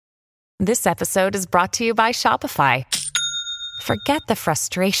This episode is brought to you by Shopify. Forget the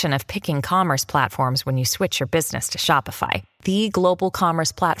frustration of picking commerce platforms when you switch your business to Shopify, the global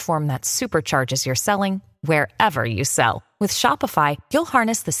commerce platform that supercharges your selling wherever you sell. With Shopify, you'll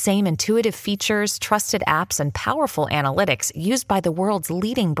harness the same intuitive features, trusted apps, and powerful analytics used by the world's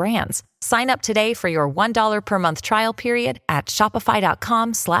leading brands. Sign up today for your $1 per month trial period at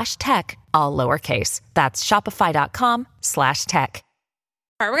shopify.com/tech, all lowercase. That's shopify.com/tech.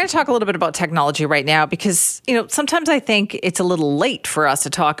 All right, we're going to talk a little bit about technology right now because, sometimes I think it's a little late for us to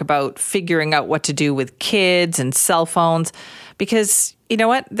talk about figuring out what to do with kids and cell phones because, you know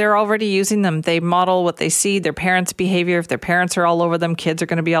what? They're already using them. They model what they see, their parents' behavior. If their parents are all over them, kids are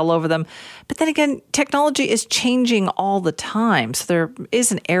going to be all over them. But then again, technology is changing all the time. So there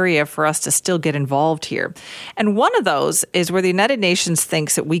is an area for us to still get involved here. And one of those is where the United Nations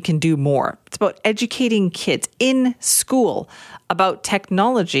thinks that we can do more. It's about educating kids in school about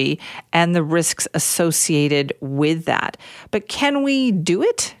technology and the risks associated with that. But can we do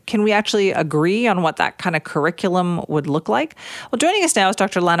it? Can we actually agree on what that kind of curriculum would look like? Well, joining us now is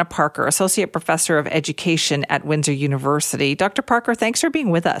Dr. Lana Parker, Associate Professor of Education at Windsor University. Dr. Parker, thanks for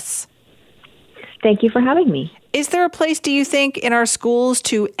being with us. Thank you for having me. Is there a place, do you think, in our schools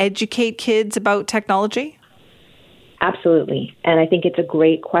to educate kids about technology? Absolutely. And I think it's a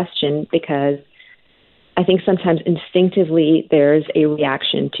great question because I think sometimes instinctively there's a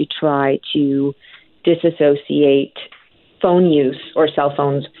reaction to try to disassociate phone use or cell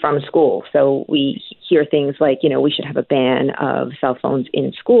phones from school. So we hear things like, we should have a ban of cell phones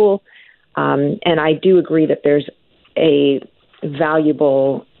in school. And I do agree that there's a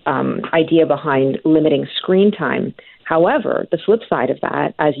valuable idea behind limiting screen time. However, the flip side of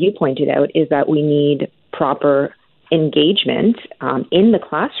that, as you pointed out, is that we need proper engagement in the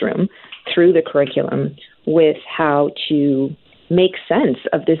classroom through the curriculum with how to make sense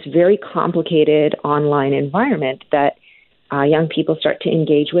of this very complicated online environment that young people start to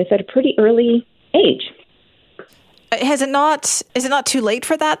engage with at a pretty early age. Is it not too late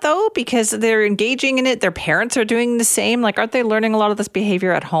for that, though? Because they're engaging in it, their parents are doing the same. Aren't they learning a lot of this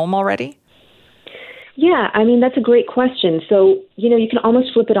behavior at home already? Yeah, that's a great question. So, you can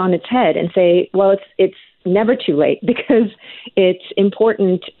almost flip it on its head and say, well, it's never too late because it's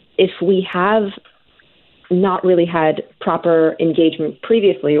important if we have not really had proper engagement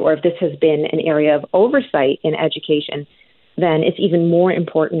previously, or if this has been an area of oversight in education, then it's even more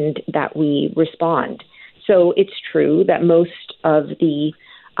important that we respond. So it's true that most of the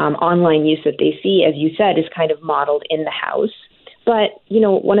online use that they see, as you said, is kind of modeled in the house. But,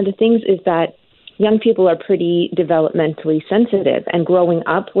 one of the things is that young people are pretty developmentally sensitive, and growing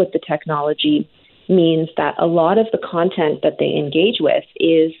up with the technology means that a lot of the content that they engage with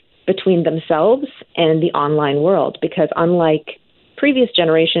is between themselves and the online world, because unlike previous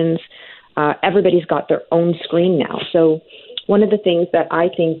generations, everybody's got their own screen now. So one of the things that I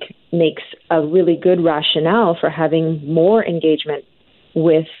think makes a really good rationale for having more engagement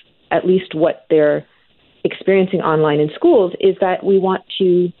with at least what they're experiencing online in schools is that we want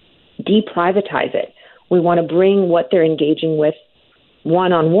to deprivatize it. We want to bring what they're engaging with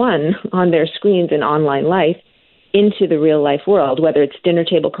one-on-one on their screens in online life into the real life world, whether it's dinner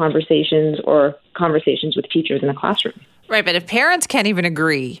table conversations or conversations with teachers in the classroom. Right, but if parents can't even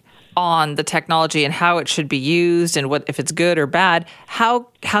agree on the technology and how it should be used and what if it's good or bad, how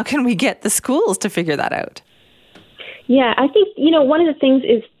can we get the schools to figure that out? Yeah, I think, one of the things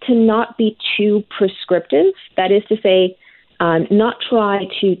is to not be too prescriptive. That is to say, not try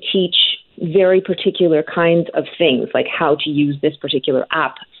to teach very particular kinds of things, like how to use this particular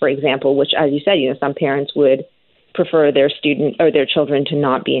app, for example, which, as you said, some parents would prefer their student or their children to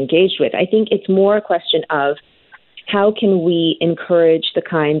not be engaged with. I think it's more a question of how can we encourage the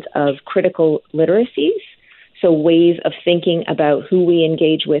kinds of critical literacies, so ways of thinking about who we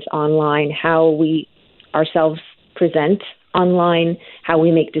engage with online, how we ourselves present online, how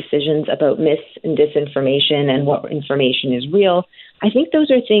we make decisions about mis and disinformation and what information is real. I think those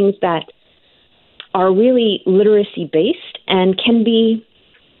are things that are really literacy-based and can be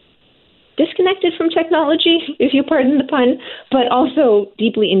disconnected from technology, if you pardon the pun, but also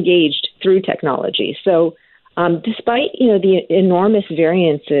deeply engaged through technology. So despite, the enormous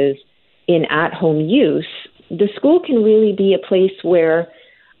variances in at-home use, the school can really be a place where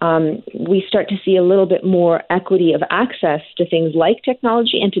we start to see a little bit more equity of access to things like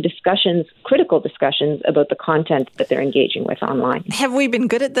technology and to discussions, critical discussions about the content that they're engaging with online. Have we been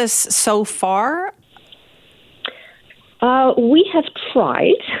good at this so far? We have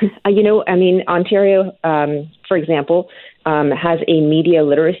tried. Ontario, for example, has a media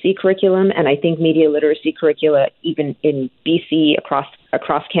literacy curriculum, and I think media literacy curricula, even in BC,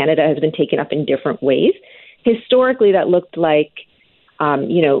 across Canada, has been taken up in different ways. Historically, that looked like,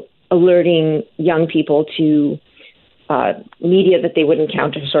 alerting young people to media that they would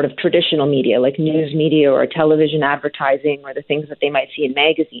encounter, sort of traditional media, like news media or television advertising or the things that they might see in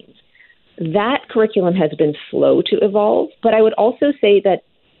magazines. That curriculum has been slow to evolve, but I would also say that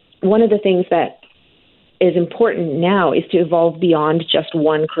one of the things that is important now is to evolve beyond just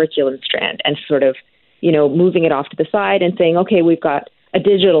one curriculum strand and sort of, moving it off to the side and saying, okay, we've got a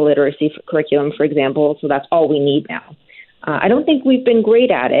digital literacy curriculum, for example, so that's all we need now. I don't think we've been great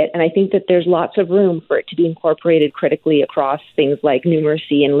at it, and I think that there's lots of room for it to be incorporated critically across things like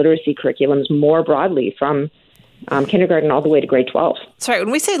numeracy and literacy curriculums more broadly from kindergarten all the way to grade 12. That's right. When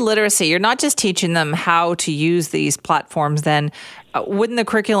we say literacy, you're not just teaching them how to use these platforms then. Wouldn't the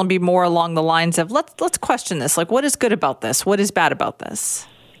curriculum be more along the lines of, let's question this, like what is good about this? What is bad about this?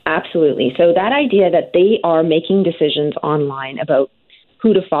 Absolutely. So that idea that they are making decisions online about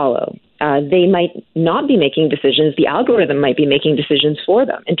who to follow, they might not be making decisions. The algorithm might be making decisions for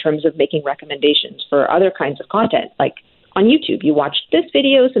them in terms of making recommendations for other kinds of content. Like on YouTube, you watched this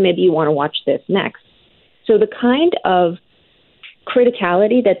video, so maybe you want to watch this next. So the kind of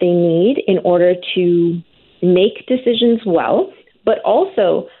criticality that they need in order to make decisions well, but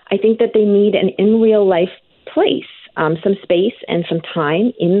also I think that they need an in real life place, some space and some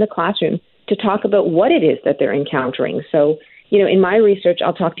time in the classroom to talk about what it is that they're encountering. So, in my research,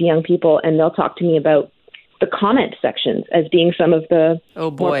 I'll talk to young people and they'll talk to me about the comment sections as being some of the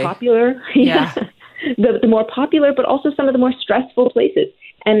more popular, the more popular, but also some of the more stressful places.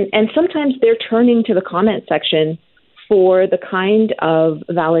 And sometimes they're turning to the comment section for the kind of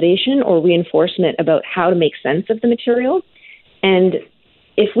validation or reinforcement about how to make sense of the material. And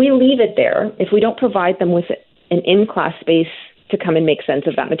if we leave it there, if we don't provide them with an in-class space to come and make sense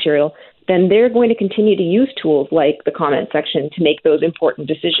of that material, then they're going to continue to use tools like the comment section to make those important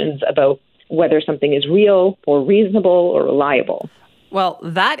decisions about whether something is real or reasonable or reliable. Well,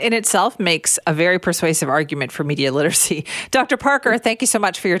 that in itself makes a very persuasive argument for media literacy. Dr. Parker, thank you so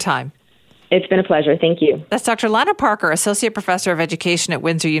much for your time. It's been a pleasure. Thank you. That's Dr. Lana Parker, Associate Professor of Education at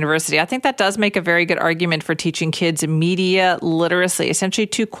Windsor University. I think that does make a very good argument for teaching kids media literacy, essentially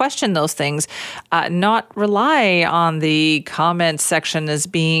to question those things, not rely on the comments section as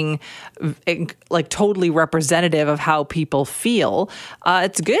being like totally representative of how people feel.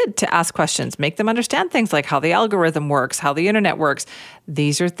 It's good to ask questions, make them understand things like how the algorithm works, how the internet works.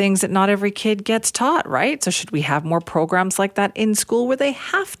 These are things that not every kid gets taught, right? So should we have more programs like that in school where they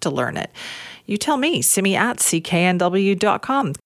have to learn it? You tell me, simi@cknw.com.